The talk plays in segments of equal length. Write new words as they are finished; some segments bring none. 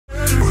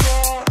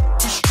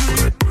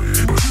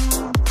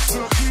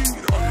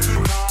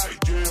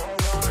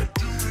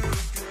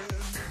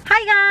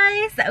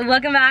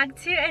welcome back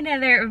to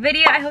another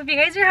video. I hope you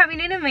guys are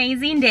having an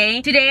amazing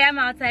day. Today I'm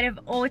outside of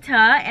ULTA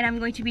and I'm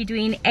going to be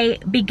doing a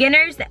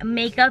beginner's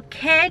makeup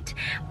kit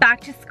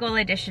back to school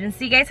edition.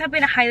 So you guys have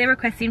been highly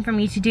requesting for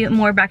me to do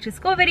more back to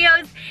school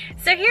videos,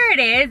 so here it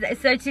is.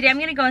 So today I'm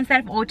going to go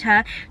inside of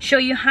ULTA, show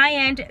you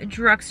high-end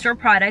drugstore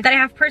products that I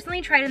have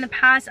personally tried in the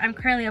past, I'm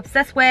currently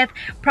obsessed with,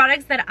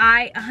 products that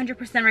I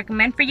 100%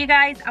 recommend for you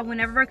guys. I will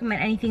never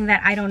recommend anything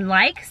that I don't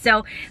like,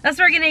 so that's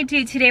what we're going to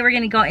do today. We're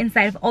going to go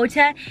inside of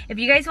ULTA. If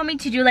you guys want me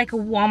to do like a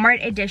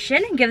Walmart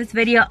edition, give this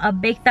video a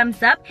big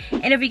thumbs up,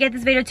 and if we get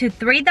this video to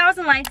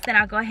 3,000 likes, then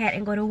I'll go ahead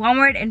and go to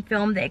Walmart and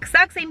film the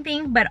exact same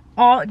thing but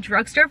all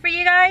drugstore for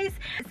you guys.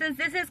 Since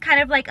this is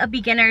kind of like a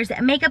beginner's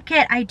makeup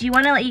kit, I do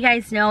want to let you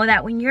guys know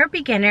that when you're a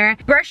beginner,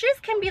 brushes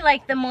can be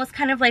like the most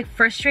kind of like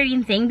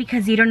frustrating thing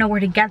because you don't know where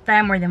to get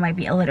them, or they might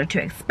be a little too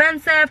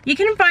expensive. You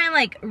can find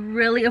like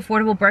really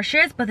affordable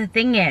brushes, but the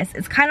thing is,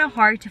 it's kind of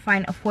hard to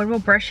find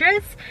affordable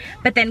brushes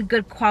but then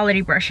good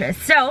quality brushes.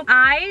 So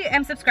I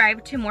am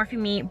subscribed to Morphe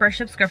Me brush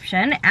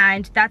subscription,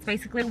 and that's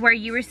basically where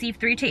you receive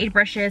 3 to 8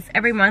 brushes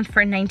every month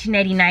for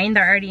 $19.99.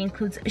 That already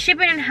includes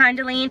shipping and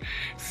handling.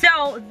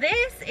 So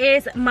this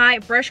is my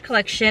brush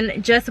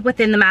collection just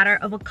within the matter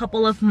of a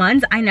couple of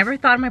months. I never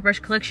thought my brush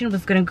collection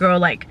was gonna grow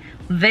like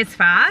this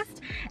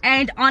fast,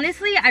 and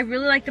honestly I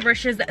really like the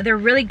brushes. They're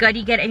really good.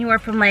 You get anywhere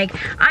from like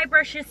eye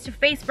brushes to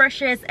face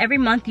brushes. Every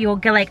month you'll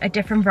get like a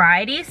different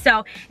variety.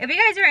 So if you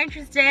guys are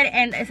interested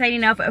in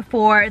signing up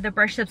for the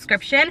brush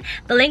subscription,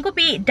 the link will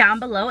be down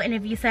below, and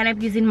if you sign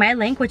up using my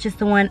link, which is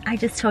the one I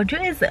just told you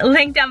is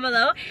linked down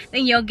below,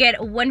 then you'll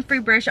get 1 free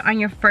brush on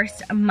your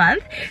first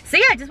month. So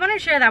yeah, I just want to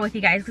share that with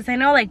you guys because I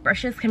know like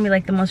brushes can be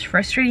like the most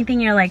frustrating thing.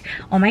 You're like,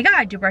 oh my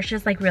god, do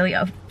brushes like really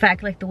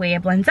affect like the way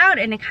it blends out?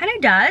 And it kind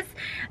of does.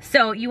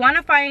 So you want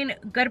to find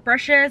good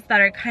brushes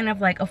that are kind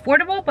of like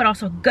affordable but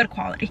also good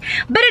quality.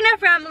 But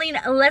enough rambling,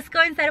 let's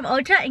go inside of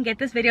ULTA and get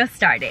this video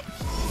started.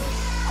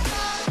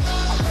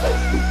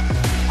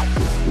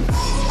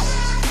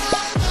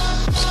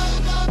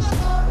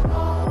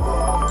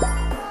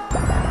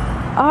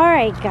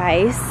 Alright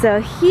guys, so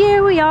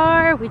here we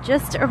are. We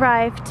just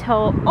arrived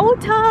to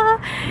ULTA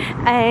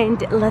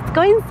and let's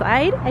go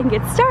inside and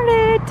get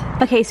started.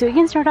 Okay, so we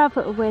can start off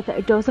with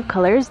Dose of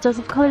Colors. Dose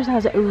of Colors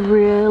has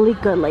really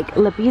good like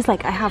lippies.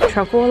 Like I have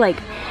truffle, like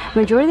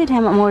majority of the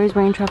time I'm always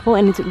wearing truffle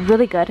and it's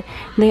really good.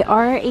 They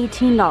are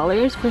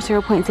 $18 for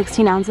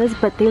 0.16 ounces,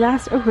 but they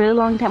last a really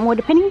long time. Well,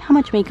 depending on how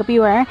much makeup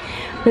you wear,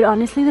 but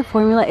honestly the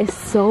formula is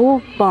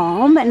so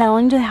bomb. Not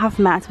only do they have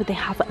mattes, but they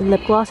have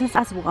lip glosses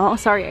as well.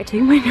 Sorry, I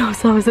took my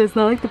nose off, so it's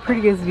not like the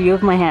prettiest view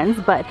of my hands,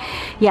 but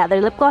yeah,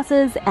 their lip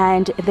glosses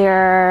and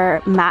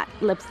their matte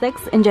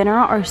lipsticks in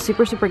general are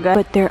super good,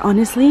 but they're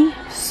honestly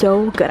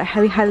so good. I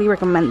highly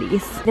recommend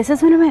these. This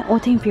is one of my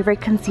all-time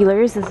favorite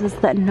concealers. This is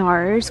the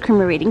NARS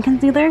Creamy Rating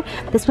Concealer.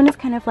 This one is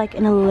kind of like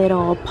in a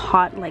little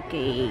pot, like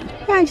a,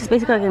 yeah, just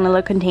basically like in a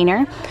little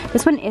container.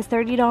 This one is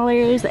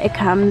 $30. It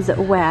comes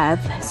with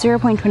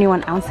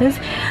 0.21 ounces,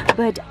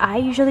 but I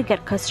usually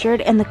get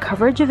custard, and the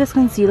coverage of this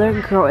concealer,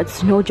 girl,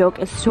 it's no joke.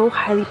 It's so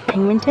highly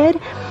pigmented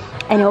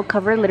and it'll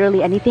cover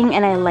literally anything,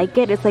 and I like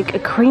it. It's like a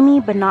creamy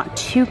but not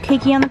too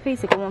cakey on the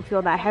face, like it won't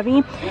feel that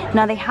heavy.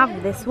 Now they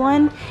have this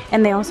one,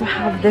 and they also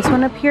have this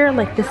one up here,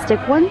 like the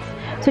stick ones.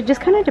 So it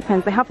just kind of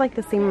depends. They have like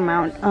the same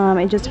amount.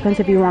 It just depends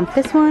if you want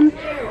this one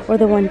or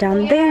the one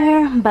down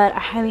there, but I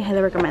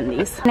highly recommend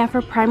these. Now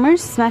for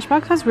primers,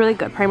 Smashbox has really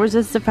good primers.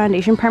 This is the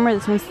foundation primer.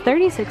 This one's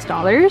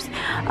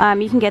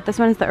 $36. You can get this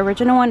one. It's the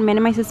original one,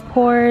 minimizes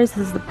pores.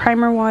 This is the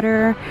primer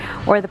water,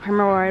 or the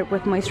primer water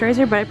with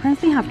moisturizer, but I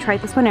personally have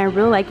tried this one and I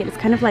really like it. It's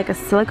kind of like a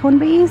silicone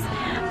base,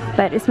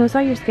 but it smooths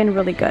out your skin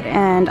really good,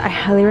 and I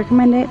highly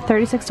recommend it.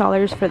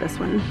 $36 for this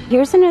one.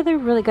 Here's another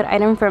really good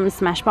item from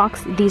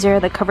Smashbox. These are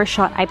the Cover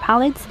Shot eye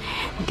palettes.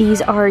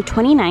 These are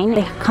 $29.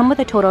 They come with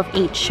a total of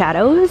 8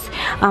 shadows.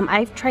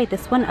 I've tried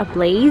this one,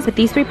 Ablaze, but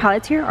these 3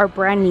 palettes here are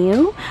brand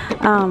new.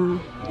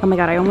 Oh my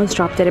god, I almost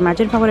dropped it.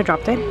 Imagine if I would have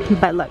dropped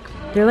it. But look,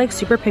 they're like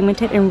super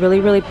pigmented and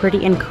really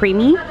pretty and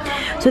creamy.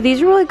 So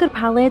these are really good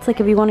palettes, like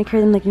if you want to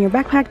carry them like in your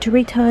backpack to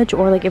retouch,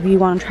 or like if you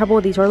want to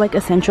travel. These are like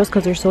essentials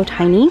because they're so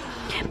tiny.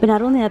 But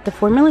not only that, the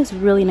formula is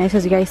really nice.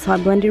 As you guys saw,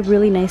 blended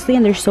really nicely,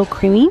 and they're so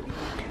creamy.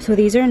 So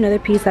these are another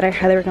piece that I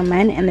highly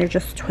recommend, and they're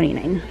just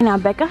 $29. Now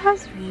Becca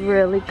has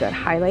really good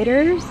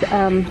highlighters.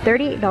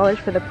 $38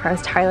 for the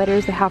pressed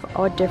highlighters. They have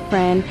all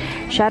different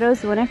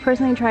shadows. The one I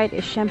personally tried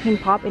is Champagne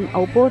Pop and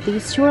Opal.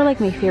 These two are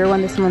like my favorite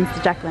one. This one's the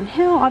Jaclyn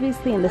Hill,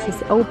 obviously, and this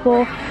is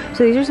Opal.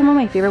 So these are some of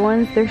my favorite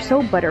ones. They're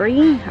so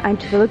buttery and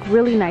they look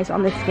really nice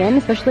on the skin,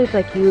 especially if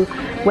like you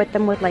wet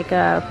them with like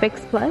a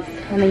Fix Plus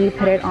and then you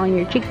put it on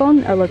your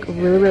cheekbone. They look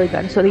really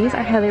good. So these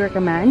I highly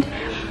recommend.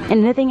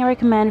 Another thing I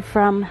recommend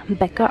from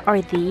Becca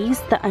are these,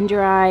 the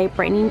under eye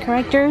brightening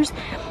correctors.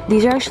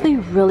 These are actually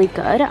really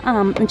good.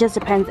 It just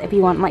depends if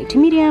you want light to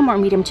medium or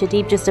medium to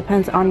deep, just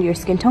depends on your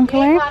skin tone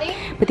color.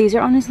 But these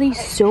are honestly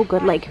so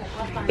good. Like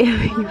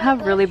if you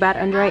have really bad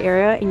under eye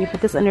area and you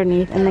put this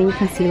underneath and then you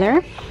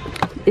concealer,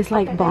 is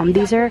like bomb.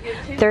 These are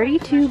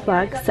 32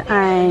 bucks,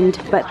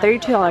 but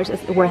 $32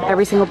 is worth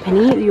every single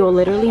penny. You'll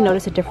literally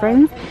notice a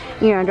difference.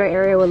 Your under eye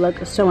area will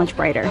look so much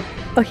brighter.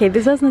 Okay,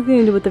 this has nothing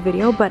to do with the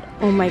video, but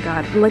oh my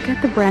god, look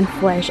at the brand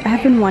Flesh. I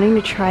have been wanting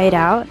to try it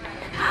out.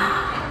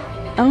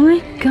 Oh my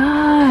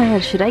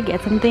god, should I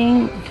get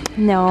something?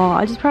 No,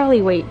 I'll just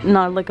probably wait and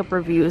not look up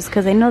reviews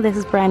because I know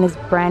this brand is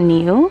brand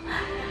new.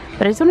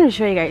 But I just wanted to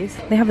show you guys.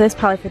 They have this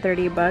palette for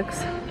 30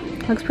 bucks.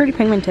 Looks pretty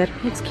pigmented.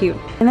 Looks cute.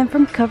 And then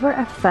from Cover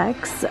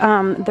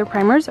FX, their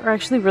primers are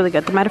actually really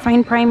good. The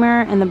mattifying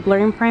primer and the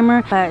blurring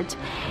primer, but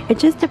it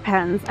just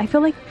depends. I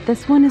feel like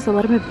this one is a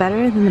little bit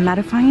better than the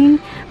mattifying,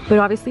 but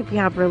obviously if you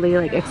have really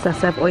like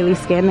excessive oily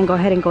skin, then go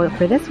ahead and go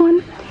for this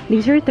one.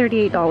 These are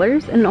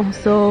 $38, and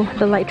also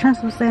the light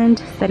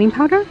translucent setting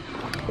powder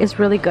is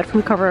really good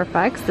from Cover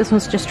FX. This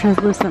one's just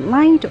translucent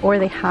light, or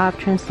they have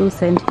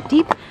translucent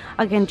deep.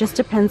 Again, just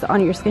depends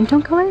on your skin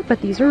tone color,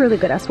 but these are really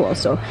good as well.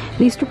 So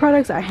these two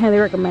products I highly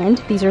recommend.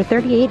 These are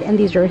 38 and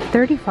these are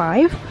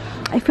 35.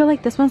 I feel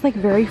like this one's like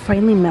very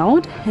finely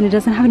milled and it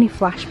doesn't have any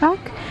flashback.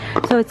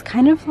 So it's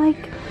kind of like,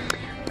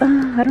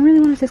 I don't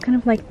really want to say it's kind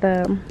of like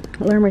the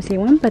Laura Mercier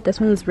one, but this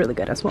one is really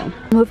good as well.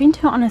 Moving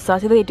to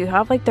Anastasia, they do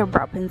have like their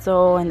brow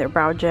pencil and their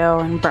brow gel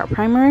and brow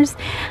primers.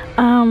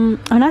 I'm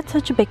not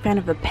such a big fan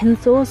of the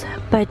pencils,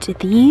 but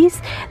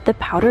these, the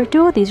powder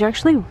duo, these are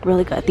actually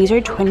really good. These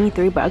are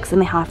 23 bucks and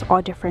they have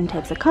all different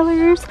types of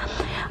colors.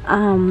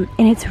 And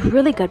it's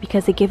really good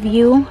because they give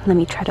you, let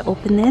me try to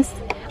open this.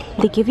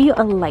 They give you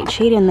a light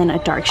shade and then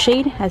a dark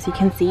shade, as you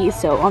can see.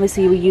 So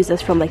obviously we use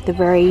this from like the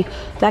very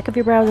back of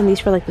your brows, and these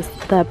for like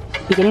the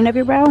beginning of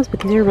your brows, but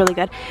these are really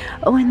good.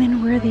 Oh, and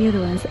then where are the other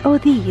ones? Oh,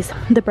 these,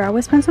 the Brow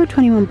Wiz pencil,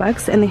 21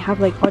 bucks, and they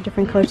have like all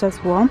different colors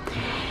as well.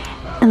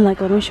 And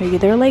like, let me show you,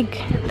 they're like,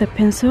 the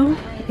pencil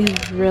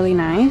is really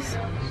nice.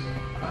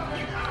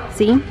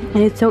 See, and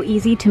it's so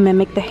easy to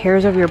mimic the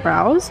hairs of your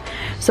brows,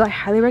 so I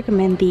highly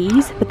recommend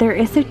these. But there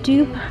is a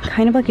dupe,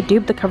 kind of like a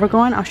dupe, the Cover Go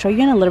On. I'll show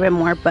you in a little bit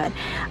more, but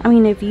I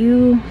mean, if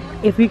you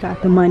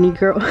got the money,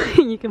 girl,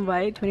 you can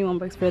buy it. 21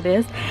 bucks for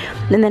this.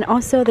 And then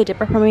also the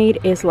Dipper Pomade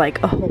is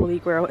like a holy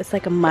grail. It's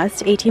like a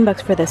must. 18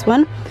 bucks for this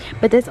one.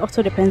 But this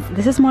also depends.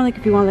 This is more like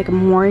if you want like a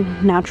more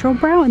natural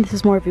brow, and this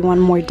is more if you want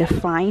a more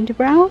defined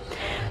brow.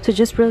 So it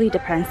just really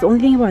depends. The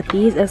only thing about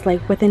these is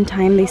like within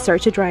time they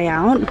start to dry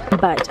out,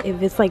 but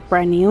if it's like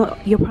brand new,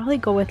 you'll probably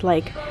go with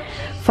like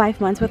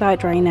 5 months without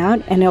drying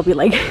out and it'll be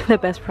like the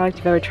best product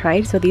you've ever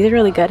tried. So these are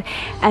really good.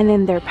 And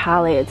then their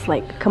palettes,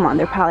 like, come on,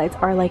 their palettes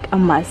are like a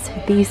must.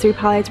 These three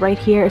palettes right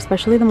here,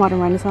 especially the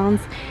Modern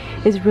Renaissance,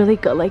 is really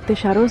good. Like, the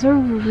shadows are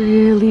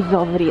really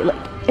velvety.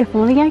 Like, if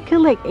only I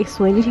could like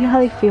explain to you how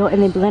they feel,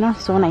 and they blend out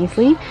so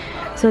nicely.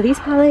 So these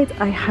palettes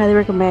I highly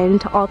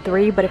recommend, all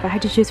three, but if I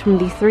had to choose from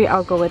these three,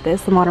 I'll go with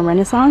this, the Modern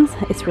Renaissance.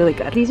 It's really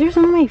good. These are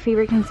some of my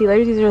favorite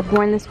concealers. These are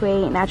Born This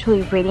Way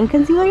Naturally Radiant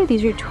Concealer.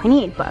 These are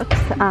 28 bucks.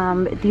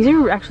 These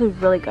are actually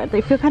really good.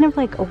 They feel kind of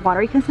like a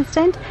watery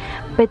consistent,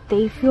 but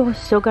they feel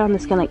so good on the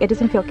skin. Like, it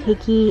doesn't feel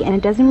cakey and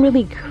it doesn't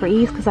really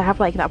crease, because I have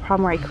like that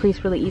problem where I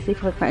crease really easily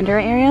for like my under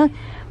eye area.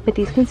 But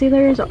these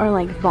concealers are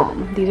like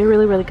bomb. These are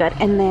really, really good.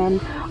 And then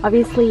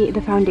obviously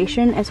the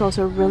foundation is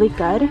also really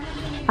good.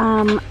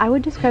 I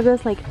would describe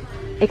this like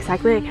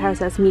exactly like how it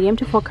says, medium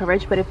to full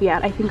coverage, but if you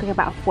add I think like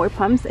about 4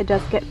 pumps, it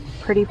does get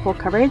pretty full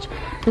coverage.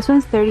 This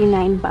one's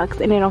 39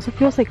 bucks, and it also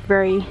feels like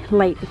very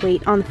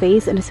lightweight on the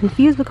face, and it's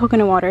infused with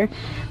coconut water.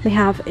 They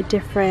have a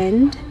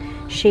different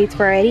shades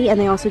variety, and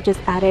they also just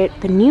added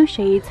the new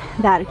shades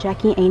that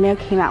Jackie Aina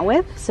came out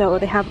with, so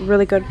they have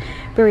really good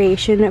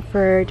variation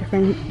for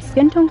different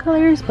skin tone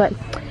colors. But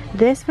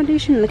this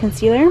foundation and the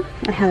concealer,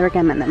 I highly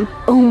recommend them.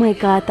 Oh my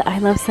god, the I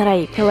Love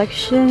Sarai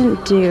collection,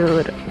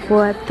 dude,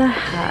 what the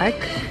heck.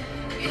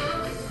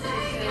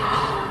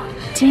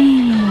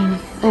 Dang,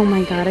 oh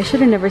my god, I should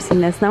have never seen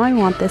this. Now I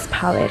want this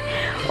palette.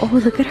 Oh,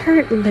 look at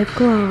her lip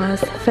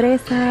gloss.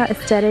 Fresa,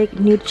 Aesthetic,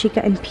 Nude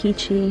Chica, and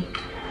Peachy.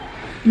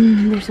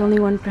 There's only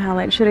one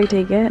palette. Should I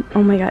take it?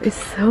 Oh my god,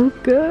 it's so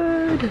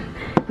good.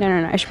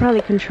 No, I should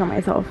probably control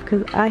myself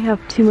because I have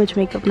too much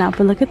makeup now.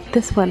 But look at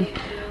this one,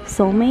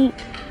 Soulmate.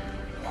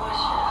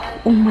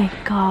 Oh my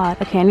god.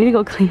 Okay, I need to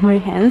go clean my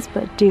hands,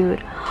 but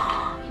dude,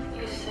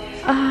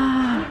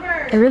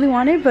 I really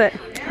want it, but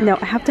no,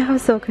 I have to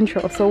have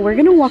self-control, so we're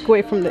gonna walk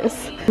away from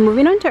this.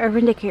 Moving on to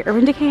Urban Decay.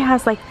 Urban Decay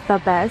has like the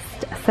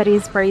best setting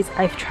sprays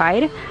I've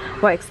tried,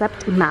 well,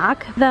 except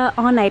MAC. The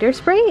all-nighter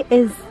spray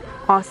is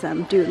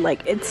awesome, dude.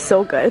 Like, it's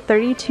so good.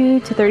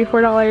 $32 to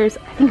 $34.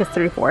 I think it's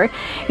 34.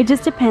 It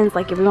just depends,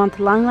 like if you want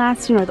the long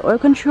lasting or the oil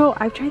control.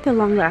 I've tried the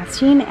long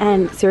lasting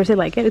and seriously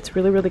like it. It's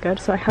really, really good,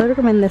 so I highly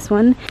recommend this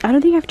one. I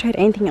don't think I've tried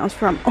anything else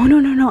from, oh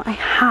no, I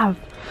have.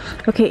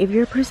 Okay, if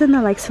you're a person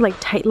that likes to like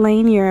tight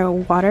line your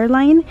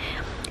waterline,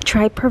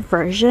 try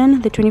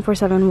Perversion, the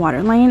 24/7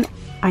 waterline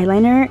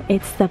eyeliner.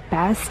 It's the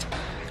best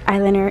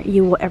eyeliner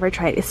you will ever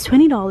try. It's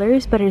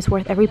 $20, but it's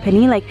worth every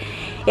penny. Like,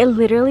 it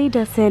literally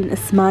doesn't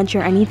smudge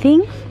or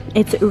anything.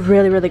 It's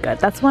really, really good.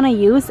 That's one I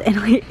use, and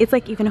it's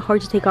like even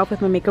hard to take off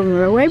with my makeup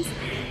remover wipes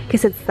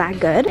because it's that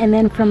good. And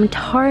then from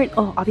Tarte,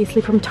 oh, obviously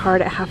from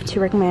Tarte, I have to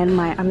recommend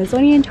my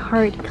Amazonian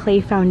Tarte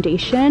Clay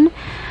Foundation.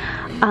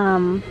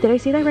 Did I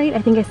say that right?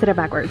 I think I said it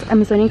backwards.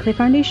 Amazonian Clay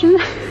Foundation.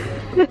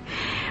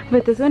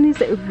 But this one is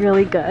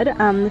really good.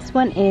 This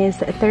one is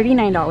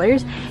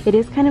 $39. It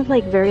is kind of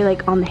like very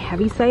like on the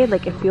heavy side,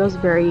 like it feels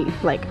very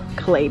like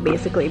clay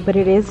basically, but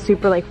it is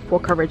super like full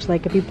coverage.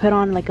 Like if you put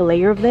on like a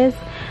layer of this,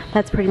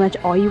 that's pretty much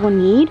all you will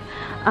need.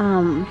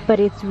 But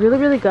it's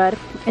really good.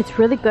 It's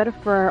really good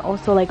for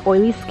also like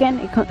oily skin.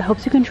 It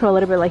helps you control a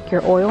little bit like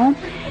your oil.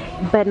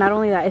 But not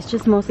only that, it's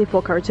just mostly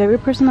full coverage. So every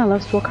person that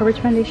loves full coverage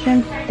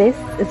foundation, this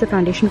is a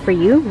foundation for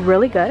you.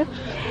 Really good.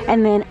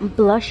 And then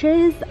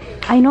blushes,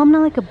 I know I'm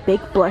not like a big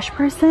blush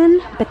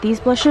person, but these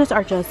blushes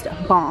are just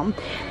bomb.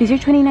 These are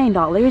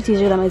 $29.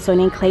 These are the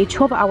Amazonian Clay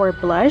 12-hour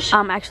blush.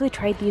 I actually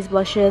tried these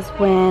blushes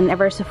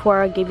whenever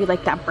Sephora gave you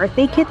like that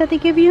birthday kit that they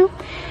give you,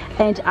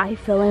 and I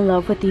fell in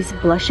love with these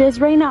blushes.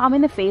 Right now I'm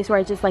in the phase where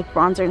I just like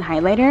bronzer and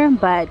highlighter,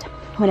 but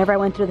whenever I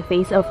went through the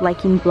phase of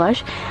liking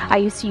blush, I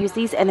used to use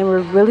these and they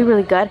were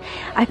really good.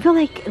 I feel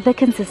like the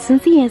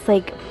consistency is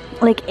like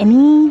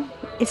any,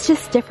 it's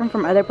just different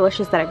from other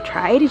blushes that I've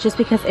tried. It's just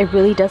because it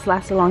really does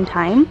last a long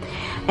time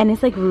and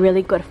it's like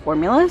really good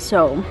formula.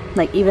 So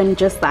like even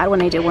just that,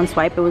 when I did one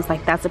swipe, it was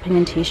like that's the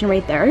pigmentation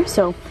right there.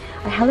 So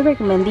I highly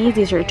recommend these.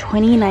 These are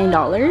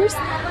 $29.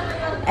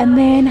 And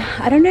then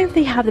I don't know if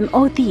they have them.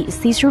 Oh,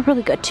 these are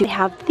really good too. They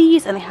have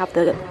these and they have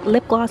the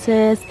lip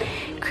glosses,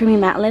 creamy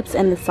matte lips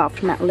and the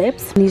soft matte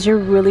lips. These are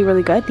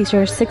really good. These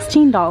are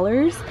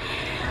 $16.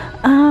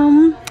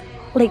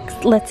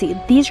 Like let's see,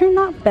 these are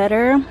not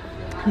better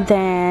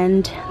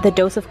than the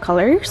Dose of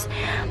Colors,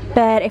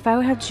 but if I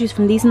would have to choose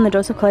from these and the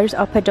Dose of Colors,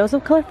 I'll put Dose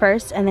of Color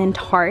first and then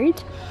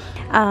Tarte.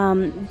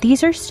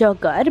 These are still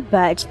good,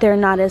 but they're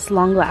not as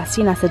long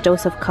lasting as the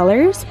Dose of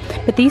Colors,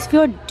 but these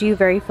feel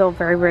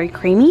very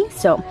creamy.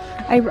 So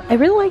I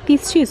really like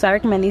these too, so I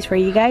recommend these for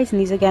you guys.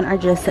 And these again are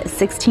just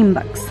 16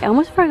 bucks. I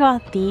almost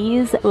forgot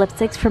these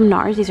lipsticks from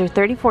NARS. These are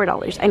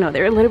 $34. I know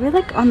they're a little bit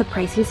like on the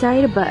pricey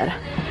side, but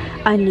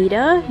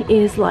Anita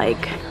is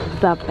like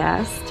the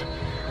best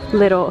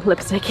little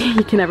lipstick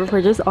you can ever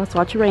purchase. I'll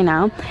swatch it right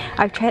now.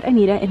 I've tried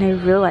Anita and I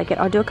really like it.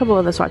 I'll do a couple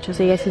of the swatches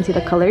so you guys can see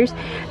the colors.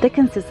 The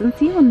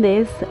consistency on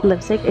this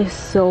lipstick is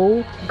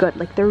so good.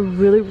 Like they're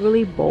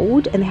really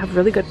bold and they have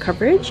really good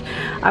coverage. So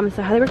I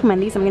highly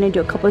recommend these. I'm going to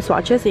do a couple of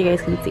swatches so you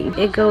guys can see.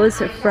 It goes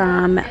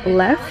from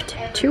left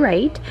to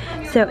right.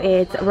 So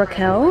it's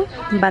Raquel,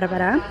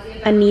 Barbara,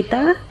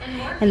 Anita,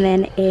 and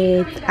then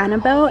it's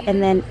Annabelle,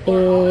 and then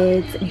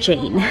it's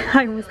Jane.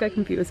 I almost got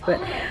confused,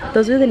 but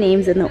those are the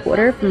names in the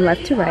order from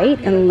left to right.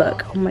 And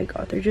look, oh my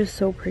god, they're just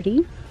so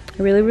pretty.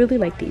 I really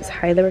like these.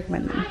 Highly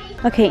recommend them.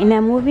 Okay,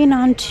 now moving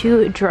on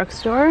to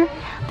drugstore.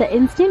 The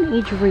Instant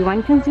Age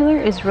Rewind Concealer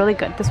is really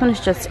good. This one is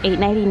just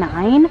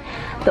 $8.99.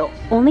 The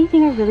only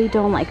thing I really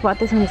don't like about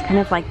this one is kind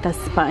of like the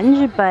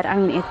sponge, but I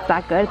mean it's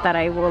that good that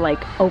I will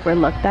like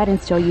overlook that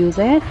and still use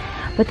it.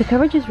 But the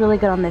coverage is really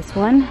good on this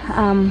one.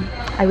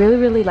 I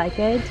really like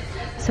it.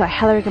 So I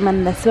highly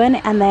recommend this one.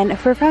 And then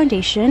for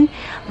foundation,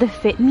 the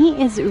Fit Me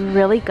is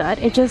really good.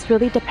 It just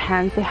really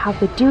depends. They have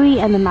the dewy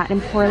and the matte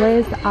and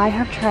poreless. I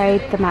have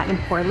tried the matte and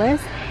poreless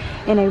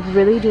and I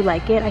really do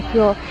like it. I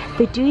feel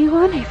the dewy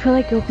one, I feel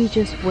like it'll be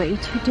just way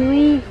too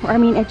dewy. Or I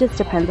mean, it just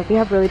depends. If you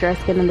have really dry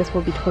skin, then this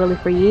will be totally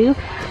for you.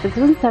 This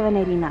one's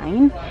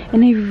 $7.89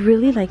 and I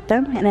really like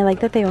them. And I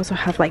like that they also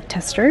have like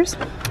testers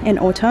and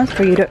ULTA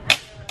for you to...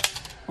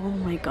 Oh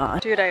my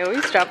god. Dude, I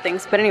always drop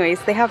things. But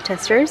anyways, they have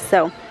testers,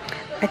 so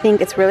I think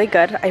it's really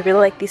good. I really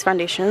like these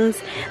foundations.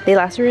 They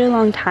last a really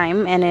long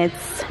time and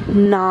it's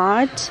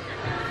not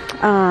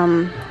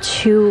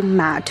too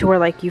matte to where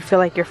like you feel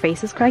like your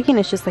face is cracking.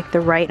 It's just like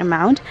the right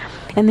amount.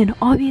 And then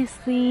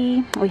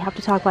obviously we have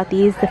to talk about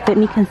these, the Fit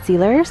Me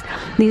concealers.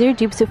 These are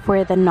dupes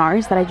for the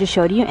NARS that I just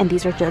showed you, and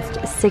these are just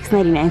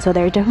 $6.99, so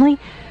they're definitely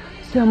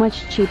so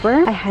much cheaper.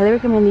 I highly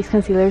recommend these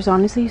concealers.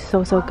 Honestly,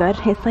 so good.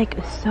 It's like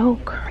so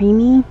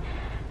creamy.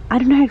 I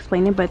don't know how to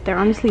explain it, but they're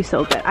honestly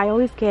so good. I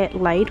always get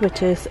light,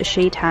 which is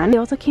shade 10. They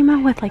also came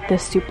out with like the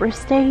super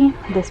stay,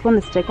 this one,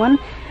 the stick one.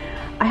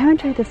 I haven't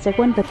tried the stick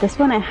one, but this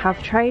one I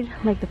have tried,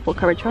 like the full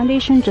coverage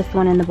foundation, just the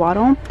one in the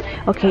bottle.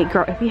 Okay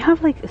girl, if you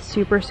have like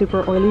super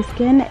oily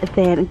skin,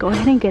 then go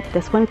ahead and get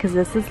this one, because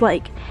this is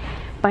like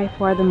by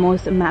far the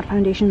most matte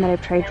foundation that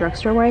I've tried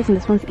drugstore wise, and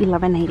this one's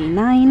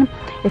 $11.99.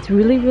 It's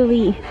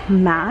really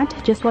matte.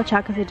 Just watch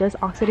out because it does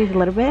oxidize a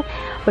little bit,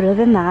 but other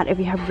than that, if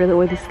you have really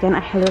oily skin,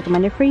 I highly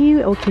recommend it for you.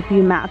 It will keep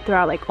you matte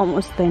throughout like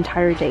almost the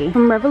entire day.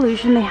 From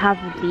Revolution, they have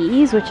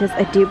these, which is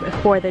a dupe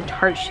for the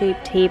Tarte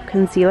Shape Tape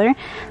Concealer.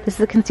 This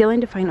is a Conceal and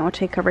Define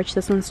Ultra Coverage.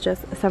 This one's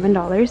just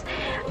 $7.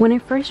 When I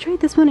first tried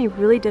this one, I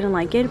really didn't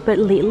like it, but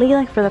lately,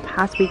 like for the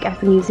past week, I've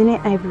been using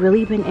it and I've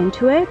really been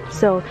into it,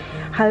 so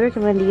highly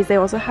recommend these. They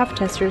also have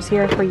testers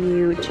here for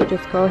you to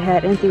just go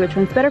ahead and see which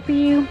one's better for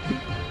you.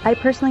 I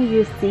personally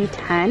use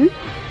C10,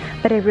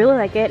 but I really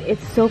like it.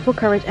 It's so full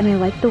coverage, and I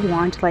like the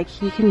wand.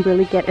 Like you can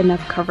really get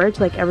enough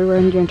coverage like everywhere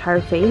in your entire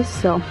face,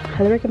 so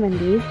highly recommend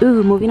these.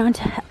 Ooh, moving on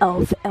to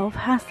e.l.f. e.l.f.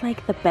 has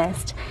like the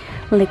best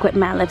liquid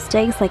matte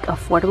lipsticks, like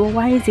affordable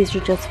wise. These are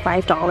just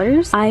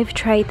 $5. I've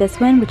tried this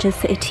one, which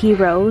is a Tea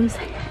Rose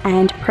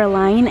and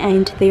Perline,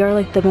 and they are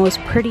like the most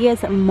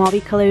prettiest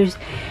mauvey colors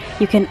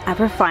you can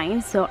ever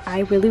find. So I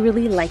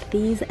really like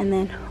these. And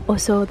then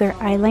also their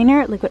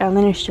eyeliner, liquid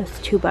eyeliner, is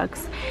just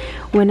 $2.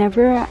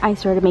 Whenever I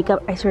started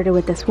makeup, I started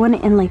with this one,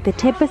 and like the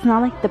tip is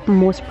not like the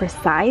most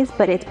precise,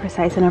 but it's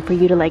precise enough for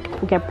you to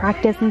like get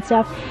practice and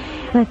stuff.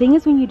 And the thing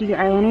is, when you do your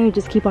eyeliner, you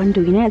just keep on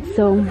doing it,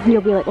 so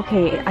you'll be like,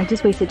 okay, I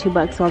just wasted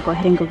 $2, so I'll go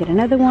ahead and go get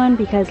another one.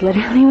 Because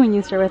literally when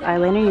you start with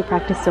eyeliner, you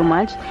practice so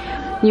much,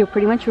 you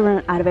pretty much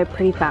run out of it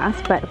pretty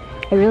fast. But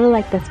I really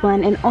like this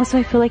one. And also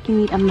I feel like you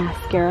need a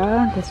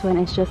mascara. This one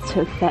is just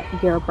to set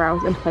your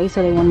brows in place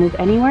so they won't move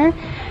anywhere.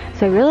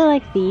 So I really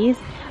like these.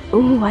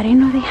 Oh, I didn't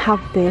know they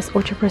have this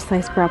ultra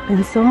precise brow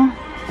pencil.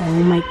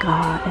 Oh my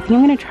god, I think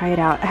I'm gonna try it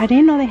out. I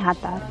didn't know they had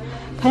that.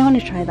 I kind of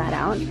want to try that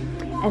out.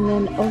 And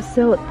then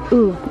also,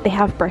 ooh, they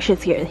have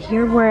brushes here.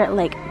 Here where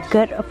like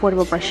good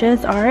affordable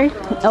brushes are.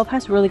 e.l.f.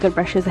 has really good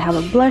brushes. They have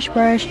a blush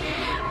brush,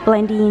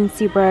 blending,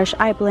 C brush,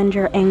 eye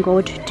blender,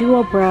 angled,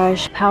 dual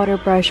brush, powder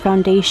brush,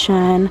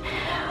 foundation,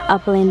 a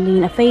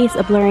blending, a face,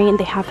 a blurring.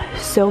 They have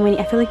so many.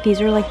 I feel like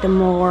these are like the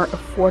more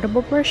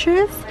affordable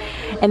brushes.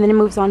 And then it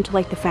moves on to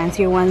like the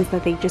fancier ones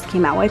that they just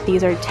came out with.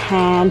 These are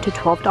 $10 to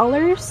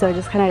 $12, so it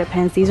just kind of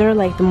depends. These are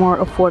like the more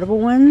affordable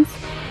ones.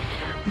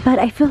 But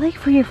I feel like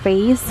for your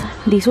face,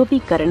 these will be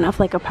good enough.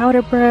 Like a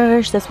powder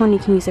brush. This one you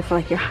can use it for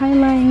like your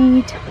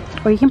highlight,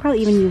 or you can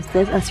probably even use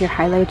this as your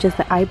highlight, which is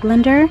the eye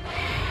blender.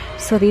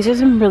 So these are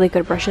some really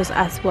good brushes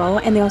as well.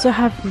 And they also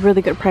have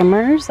really good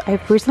primers.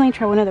 I've recently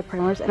tried one of the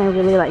primers and I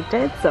really liked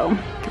it. So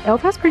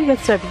e.l.f. has pretty good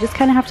stuff. You just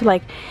kind of have to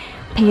like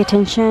pay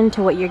attention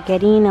to what you're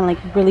getting and like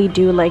really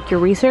do like your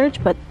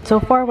research. But so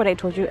far what I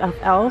told you of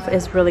e.l.f.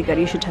 is really good.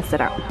 You should test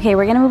it out. Okay,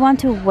 we're gonna move on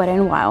to Wet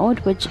n Wild,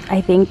 which I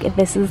think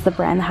this is the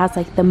brand that has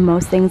like the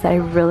most things that I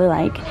really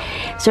like.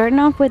 Starting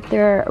off with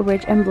their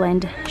Rich and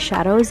Blend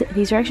shadows.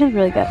 These are actually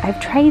really good.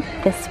 I've tried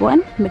this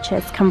one, which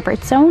is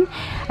Comfort Zone.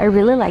 I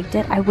really liked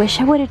it. I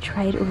wish I would have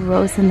tried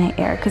Rose in the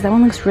Air, because that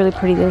one looks really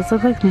pretty. Those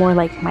look like more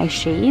like my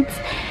shades.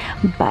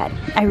 But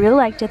I really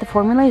liked it. The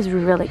formula is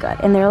really good,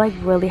 and they're like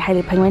really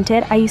highly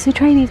pigmented. I used to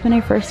try these when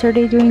I first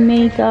started doing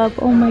makeup.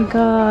 Oh my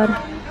god,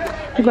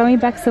 it brought me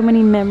back so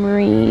many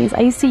memories. I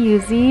used to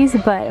use these,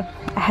 but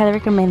I highly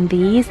recommend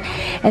these.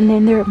 And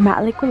then their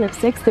matte liquid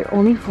lipsticks, they're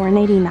only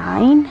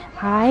 $4.99.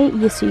 I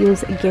used to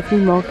use Give Me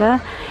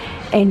Mocha,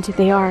 and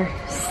they are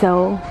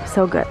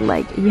so good.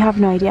 Like, you have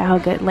no idea how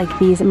good like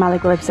these matte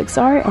liquid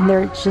lipsticks are, and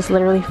they're just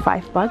literally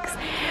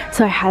 $5.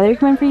 So I highly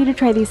recommend for you to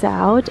try these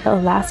out.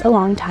 It'll last a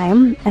long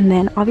time. And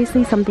then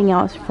obviously something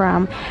else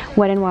from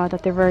Wet n Wild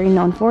that they're very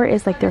known for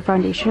is like their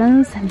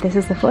foundations. This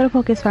is the Photo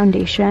Focus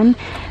foundation.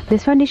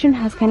 This foundation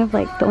has kind of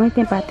like, the only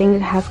thing bad thing,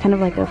 it has kind of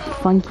like a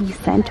funky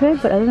scent to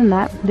it, but other than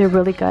that, they're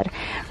really good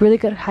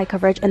high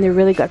coverage, and they're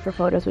really good for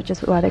photos, which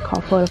is why they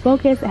call Photo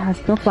Focus. It has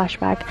no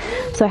flashback,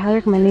 so I highly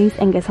recommend these.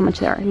 And guess how much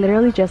they are?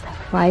 Literally just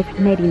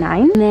 $5.99.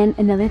 And then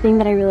another thing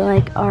that I really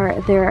like are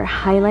their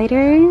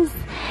highlighters.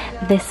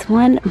 This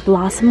one,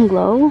 Blossom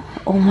Glow,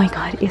 oh my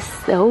god, it's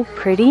so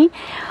pretty.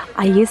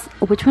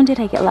 Which one did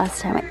I get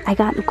last time? I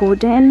got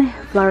Golden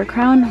Flower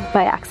Crown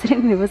by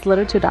accident, and it was a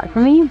little too dark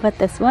for me. But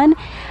this one,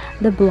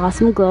 the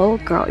Blossom Glow,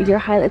 girl, your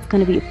highlight's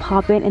gonna be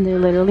popping, and they're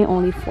literally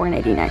only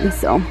 $4.99.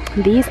 So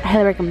these I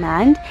highly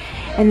recommend.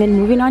 And then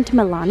moving on to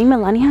Milani.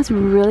 Milani has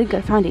really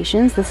good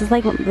foundations. This is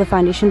like the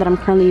foundation that I'm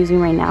currently using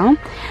right now.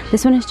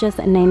 This one is just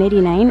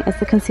 $9.99. It's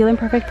the Conceal and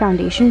Perfect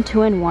Foundation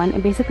 2-in-1.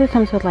 It basically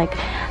comes with like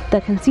the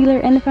concealer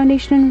and the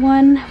foundation in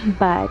one,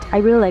 but I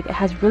really like it. It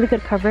has really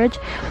good coverage.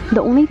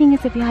 The only thing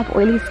is, if you have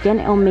oily skin,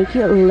 it'll make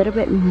you a little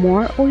bit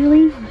more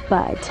oily,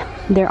 but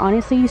they're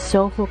honestly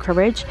so full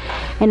coverage,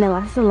 and it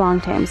lasts a long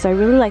time. So I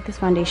really like this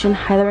foundation,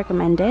 highly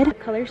recommended.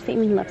 Color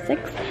Statement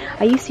lipsticks.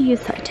 I used to use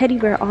Teddy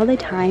Bear all the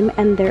time,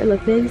 and their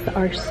lipsticks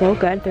are so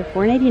good. They're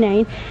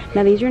 $4.99.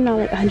 Now these are not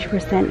like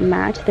 100%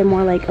 matte. They're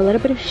more like a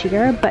little bit of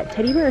sheer, but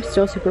Teddy Bear is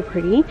still super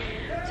pretty.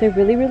 So I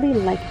really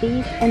like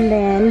these. And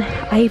then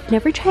I've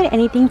never tried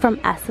anything from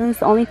Essence.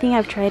 The only thing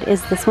I've tried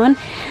is this one,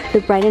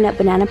 the Brighten Up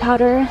Banana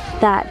Powder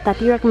that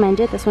you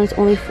recommended. This one's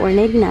only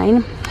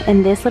 $4.99.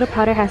 And this little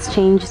powder has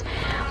changed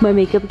my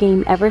makeup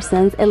game ever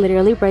since. It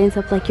literally brightens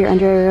up like your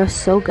under area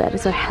so good.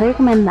 So I highly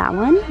recommend that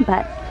one.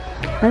 But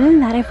other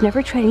than that, I've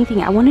never tried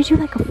anything. I want to do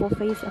like a full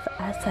face of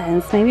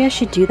Essence. Maybe I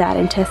should do that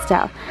and test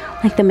out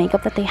like the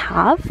makeup that they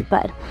have.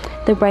 But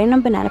the Brighten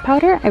Up Banana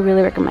Powder, I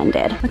really recommend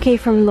it. Okay,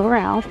 from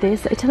L'Oreal,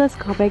 this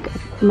telescopic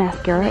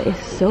mascara is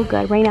so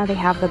good. Right now they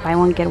have the buy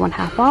one get one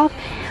half off,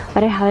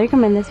 but I highly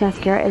recommend this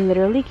mascara. It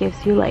literally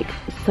gives you like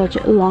such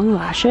long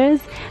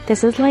lashes.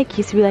 This is like,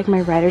 used to be like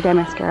my Ride or Die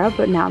mascara,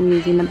 but now I'm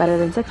using the Better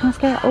Than Sex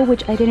mascara. Oh,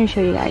 which I didn't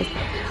show you guys.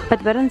 But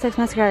the Better Than Sex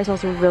mascara is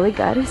also really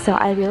good, so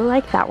I really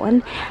like that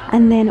one.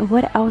 And then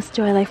what else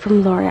do I like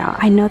from L'Oreal?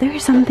 I know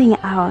there's something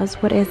else.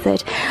 What is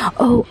it?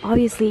 Oh,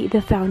 obviously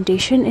the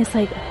foundation is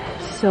like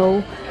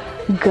so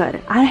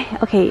good.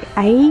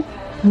 I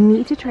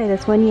need to try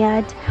this one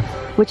yet.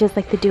 which is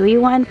like the dewy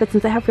one, but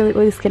since I have really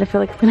oily skin, I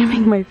feel like it's gonna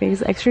make my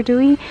face extra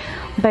dewy.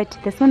 But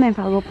this one, the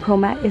Infallible Pro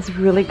Matte, is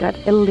really good.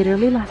 It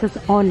literally lasts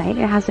all night.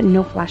 It has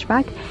no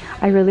flashback.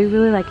 I really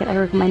like it. I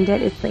recommend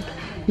it. It's like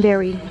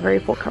very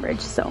full coverage,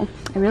 so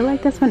I really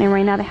like this one. And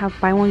right now they have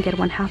buy one get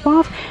one half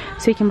off,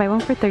 so you can buy one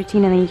for $13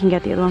 and then you can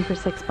get the other one for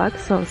 $6.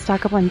 So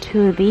stock up on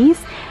 2 of these.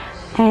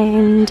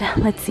 And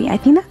let's see, I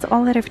think that's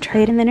all that I've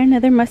tried. And then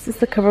another must is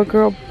the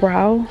CoverGirl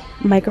Brow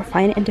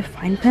Microfine and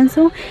Define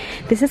Pencil.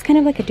 This is kind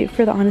of like a dupe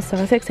for the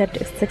Anastasia, except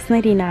it's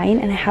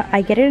 $6.99, and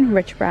I get it in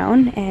rich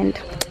brown, and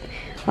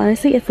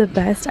honestly it's the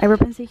best eyebrow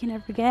pencil you can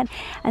ever get.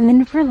 And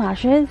then for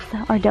lashes,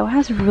 Ardell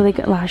has really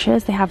good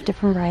lashes. They have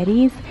different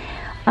varieties.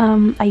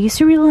 I used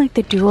to really like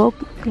the Duo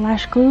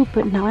lash glue,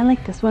 but now I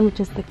like this one, which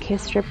is the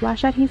Kiss Strip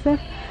Lash Adhesive.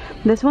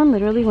 This one,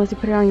 literally, once you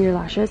put it on your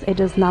lashes, it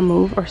does not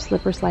move or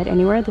slip or slide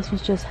anywhere. This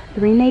was just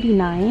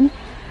 $3.99.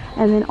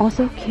 And then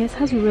also, Kiss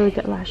has really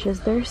good lashes.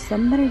 There's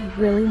some that I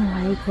really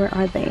like. Where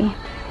are they?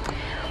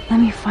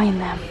 Let me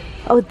find them.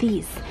 Oh,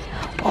 these.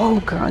 Oh,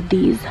 girl,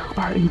 these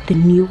are the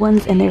new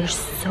ones, and they're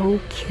so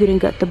cute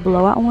and good. The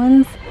blowout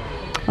ones.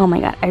 Oh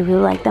my god, I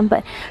really like them.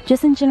 But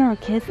just in general,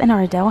 Kiss and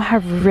Ardell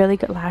have really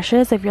good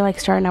lashes. If you're like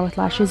starting out with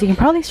lashes, you can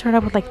probably start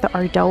out with like the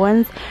Ardell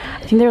ones.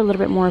 I think they're a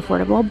little bit more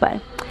affordable,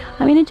 but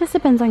I mean, it just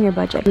depends on your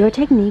budget. Real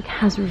Technique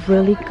has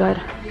really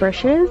good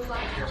brushes.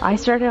 I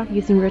started off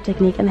using Real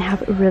Technique, and they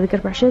have really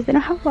good brushes. They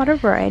don't have a lot of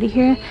variety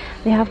here.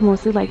 They have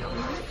mostly like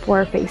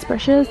 4 face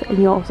brushes, and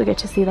you also get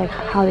to see like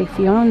how they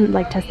feel and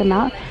like test them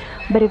out.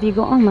 But if you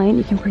go online,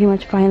 you can pretty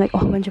much find like a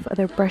whole bunch of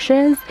other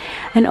brushes.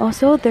 And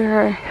also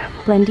they're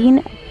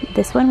blending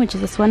this one, which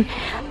is this one,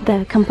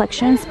 the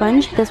complexion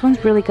sponge. This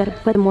one's really good,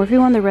 but the Morphe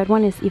one, the red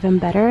one, is even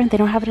better. They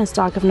don't have it in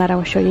stock. If not, I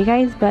will show you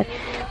guys, but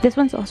this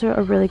one's also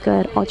a really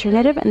good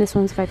alternative, and this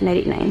one's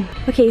 $5.99.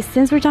 Okay,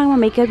 since we're talking about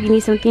makeup, you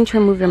need something to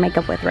remove your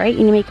makeup with, right?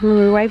 You need makeup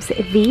remover wipes.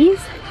 These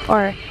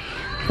are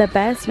the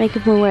best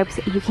makeup remover wipes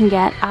you can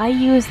get. I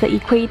use the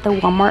Equate, the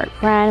Walmart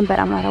brand, but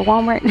I'm not a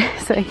Walmart,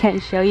 so I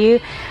can't show you.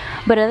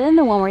 But other than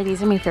the Walmart,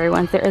 these are my favorite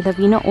ones. They're the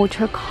Vino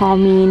Ultra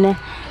Calming.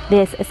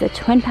 This is a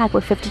twin pack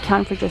with 50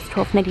 count for just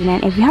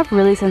 $12.99. If you have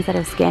really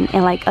sensitive skin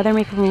and like other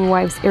makeup remover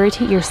wipes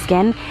irritate your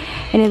skin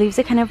and it leaves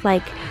it kind of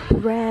like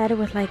red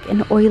with like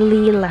an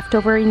oily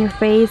leftover in your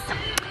face,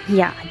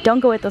 yeah, don't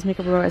go with those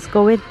makeup remover wipes.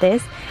 Go with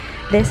this.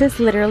 This is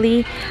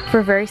literally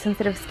for very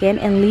sensitive skin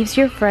and leaves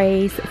your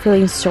face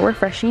feeling so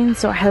refreshing.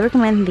 So I highly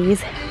recommend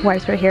these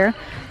wipes right here.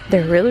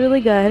 They're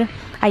really good.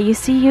 I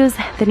used to use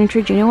the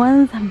Neutrogena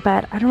ones,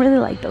 but I don't really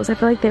like those. I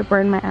feel like they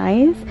burn my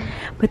eyes.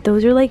 But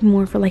those are like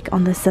more for like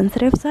on the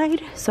sensitive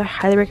side. So I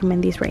highly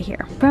recommend these right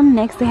here. From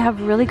NYX, they have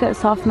really good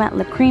soft matte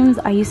lip creams.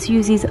 I used to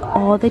use these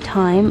all the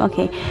time.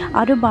 Okay,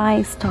 Out of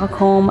Dubai,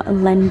 Stockholm,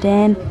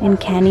 London, and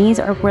Cannes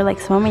were like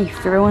some of my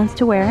favorite ones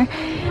to wear.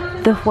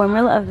 The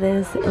formula of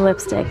this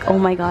lipstick, oh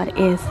my god,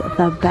 is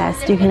the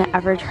best you can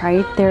ever try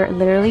it. They're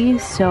literally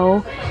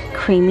so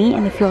creamy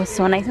and they feel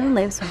so nice on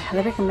the lips, so I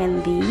highly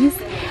recommend these.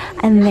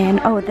 And then,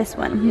 oh, this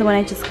one, the one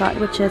I just got,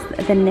 which is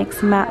the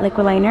NYX Matte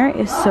Liquid Liner,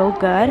 is so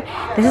good.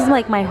 This is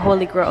like my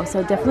holy grail,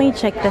 so definitely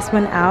check this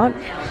one out.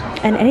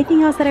 And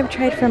anything else that I've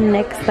tried from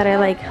NYX that I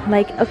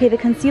like, okay, the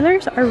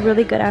concealers are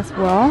really good as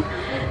well.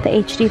 The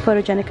HD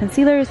Photogenic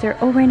Concealers, they're,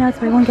 oh, right now it's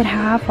buy one get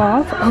half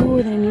off.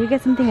 Oh, then I need to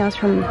get something else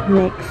from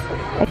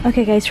NYX.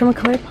 Okay guys, from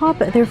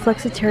ColourPop, their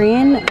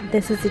Flexitarian,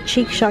 this is a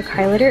Cheek Shock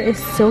Highlighter.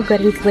 It's so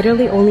good. It's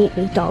literally only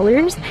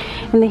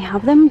 $8. And they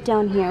have them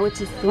down here,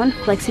 which is the one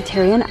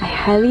Flexitarian. I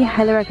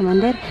highly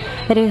recommend it.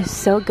 It is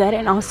so good.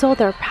 And also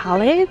their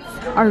palettes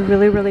are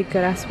really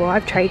good as well.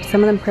 I've tried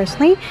some of them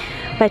personally,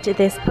 but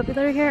this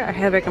popular here, I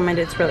highly recommend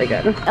it. It's really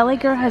good. LA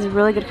Girl has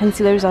really good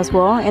concealers as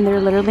well, and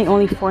they're literally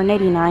only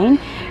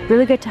 $4.99.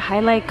 Really good to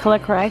highlight, color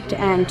correct,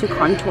 and to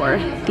contour.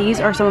 These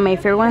are some of my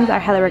favorite ones. I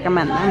highly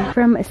recommend them.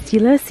 From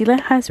Stila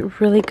has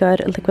really good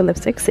liquid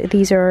lipsticks.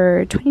 These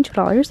are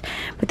 $22,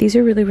 but these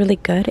are really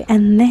good.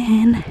 And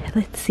then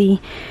let's see,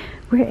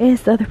 where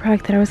is the other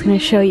product that I was going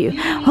to show you?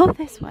 Oh,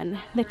 this one,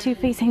 the Too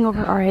Faced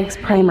Hangover RX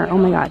Primer. Oh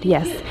my god,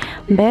 yes,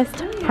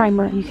 best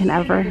primer you can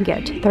ever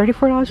get.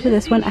 $34 for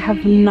this one. I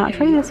have not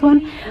tried this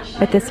one,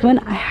 but this one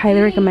I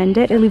highly recommend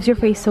it. It leaves your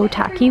face so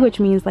tacky,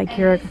 which means like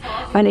your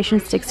foundation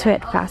sticks to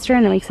it faster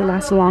and it makes it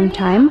last a long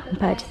time.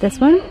 But this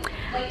one,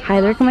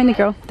 highly recommend it,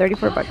 girl.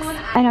 $34.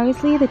 And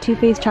obviously the Too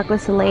Faced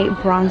Chocolate Soleil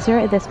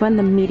bronzer, this one,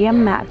 the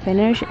medium matte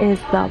finish, is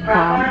the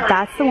bomb.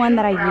 That's the one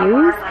that I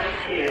use.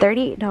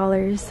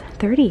 $38.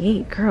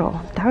 38, girl,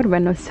 that would have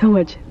been so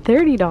much.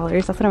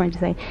 $30, that's what I meant to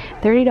say.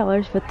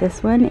 $30 for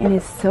this one, and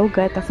it's so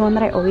good. That's the one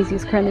that I always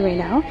use currently right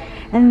now.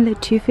 And the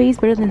Too Faced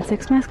Better Than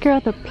Sex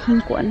mascara, the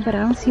pink one, but I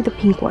don't see the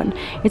pink one.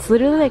 It's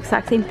literally the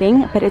exact same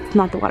thing, but it's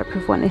not the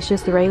waterproof one. It's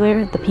just the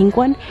regular, the pink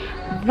one.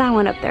 That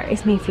one up there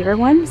is my favorite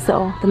one.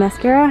 So the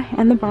mascara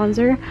and the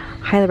bronzer,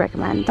 highly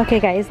recommend. Okay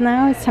guys,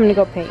 now it's time to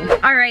go pay.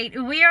 All right,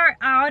 we are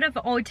out of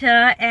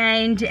ULTA,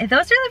 and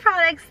those are the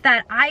products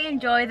that I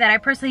enjoy, that I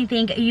personally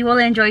think you will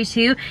enjoy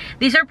too.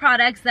 These are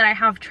products that I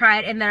have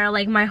tried and that are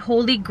like my my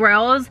holy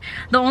grails.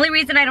 The only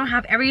reason I don't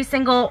have every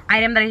single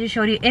item that I just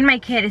showed you in my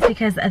kit is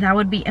because that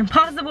would be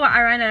impossible.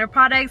 I run out of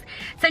products.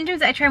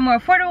 Sometimes I try more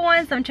affordable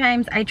ones,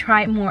 sometimes I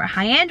try more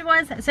high-end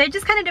ones, so it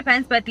just kind of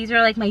depends, but these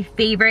are like my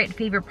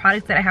favorite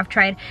products that I have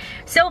tried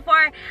so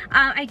far.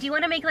 I do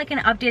want to make like an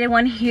updated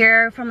one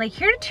here from like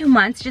here to 2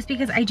 months, just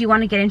because I do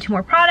want to get into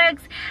more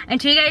products and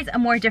to you guys a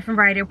more different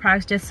variety of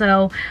products, just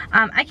so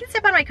I can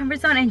step out of my comfort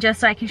zone and just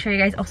so I can show you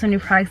guys also new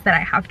products that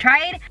I have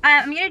tried.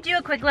 I'm gonna do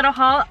a quick little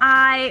haul.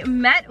 I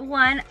met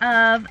one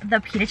of the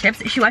pita chips.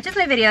 She watches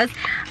my videos.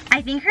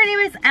 I think her name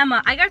is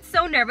Emma. I got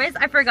so nervous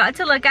I forgot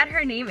to look at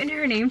her name in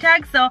her name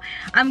tag, so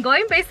I'm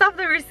going based off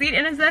the receipt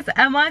and it says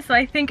Emma, so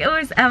I think it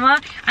was Emma.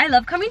 I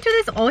love coming to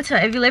this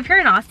ULTA. If you live here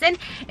in Austin,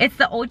 it's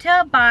the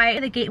ULTA by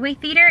the Gateway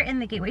Theater in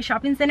the Gateway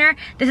Shopping Center.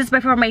 This is by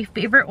far my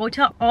favorite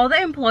ULTA. All the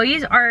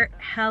employees are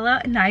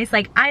hella nice.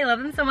 Like, I love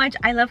them so much.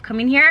 I love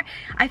coming here.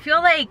 I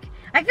feel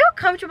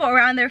comfortable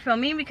around there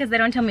filming because they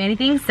don't tell me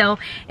anything. So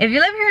if you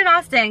live here in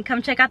Austin,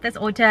 come check out this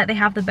ULTA. They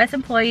have the best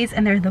employees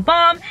and they're the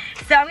bomb.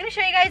 So I'm going to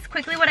show you guys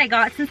quickly what I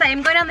got. Since I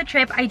am going on the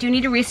trip, I do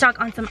need to restock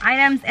on some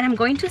items, and I'm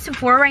going to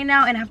Sephora right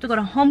now and I have to go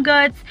to Home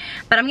Goods,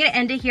 but I'm going to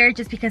end it here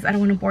just because I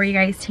don't want to bore you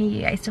guys, taking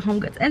you guys to Home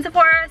Goods and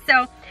Sephora.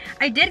 So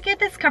I did get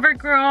this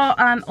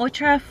CoverGirl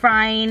Ultra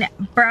Fine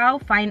Brow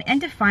Fine and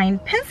Define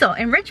Pencil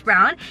in Rich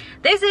Brown.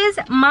 This is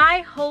my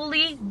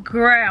holy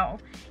grail.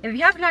 If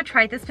you have not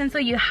tried this pencil,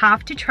 you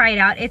have to try it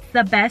out. It's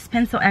the best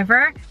pencil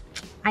ever.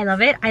 I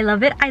love it, I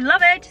love it, I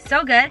love it.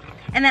 So good.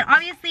 And then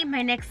obviously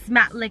my NYX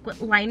matte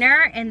liquid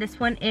liner, and this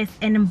one is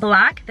in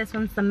black. This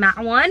one's the matte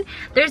one.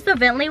 There's the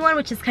Bentley one,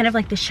 which is kind of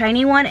like the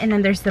shiny one, and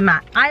then there's the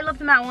matte. I love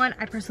the matte one.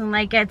 I personally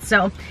like it.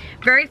 So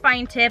very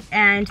fine tip,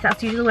 and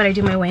that's usually what I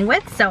do my wing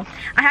with. So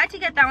I had to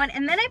get that one.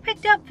 And then I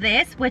picked up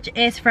this, which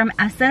is from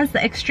Essence,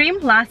 the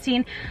Extreme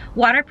Lasting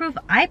Waterproof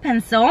Eye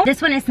Pencil.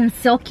 This one is in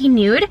Silky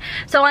Nude.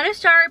 So I want to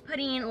start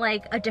putting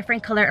like a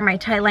different color in my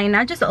tight line,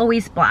 not just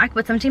always black,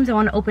 but sometimes I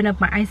want to open up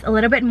my eyes a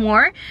little bit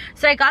more.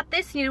 So I got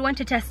this nude one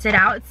to test it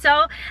out.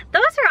 So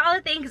those are all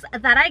the things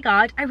that I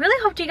got. I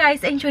really hope you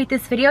guys enjoyed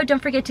this video.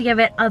 Don't forget to give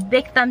it a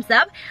big thumbs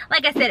up.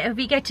 Like I said, if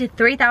we get to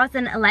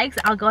 3,000 likes,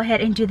 I'll go ahead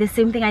and do the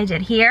same thing I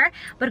did here,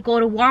 but go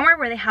to Walmart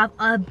where they have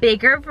a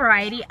bigger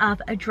variety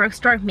of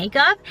drugstore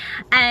makeup.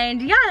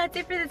 And yeah, that's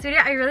it for this video.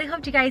 I really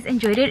hope you guys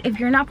enjoyed it. If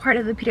you're not part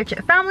of the Pita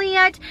Chip family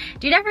yet,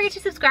 do not forget to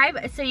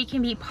subscribe so you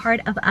can be part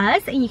of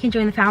us and you can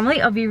join the family.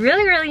 It'll be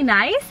really, really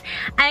nice.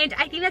 And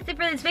I think that's it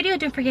for this video.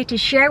 Don't forget to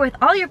share with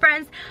all your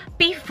friends.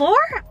 Before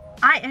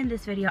I end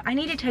this video, I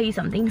need to tell you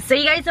something. So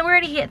you guys know we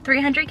already hit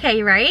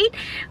 300K, right?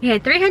 We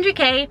hit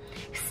 300K.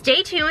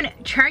 Stay tuned,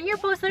 turn your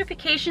post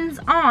notifications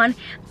on,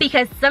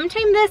 because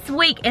sometime this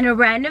week in a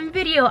random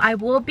video, I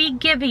will be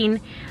giving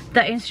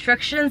the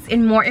instructions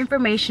and more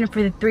information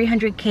for the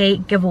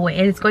 300K giveaway.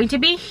 It's going to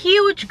be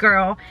huge,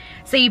 girl.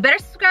 So you better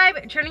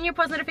subscribe, turn on your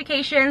post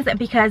notifications,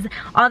 because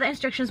all the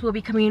instructions will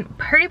be coming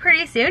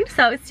pretty soon.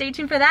 So stay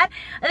tuned for that.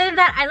 Other than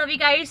that, I love you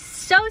guys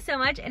so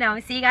much, and I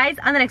will see you guys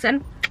on the next one.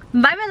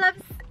 Bye, my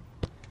loves.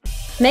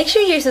 Make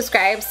sure you're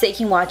subscribed so you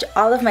can watch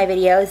all of my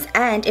videos,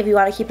 and if you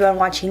want to keep on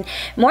watching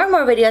more and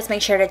more videos,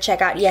 make sure to check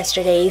out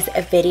yesterday's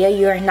video.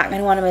 You are not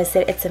going to want to miss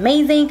it. It's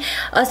amazing.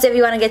 Also, if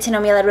you want to get to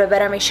know me a little bit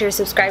better, make sure to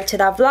subscribe to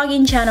that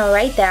vlogging channel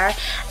right there.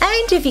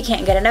 And if you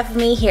can't get enough of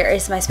me, here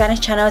is my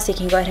Spanish channel, so you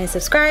can go ahead and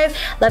subscribe.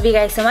 Love you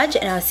guys so much,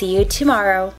 and I'll see you tomorrow.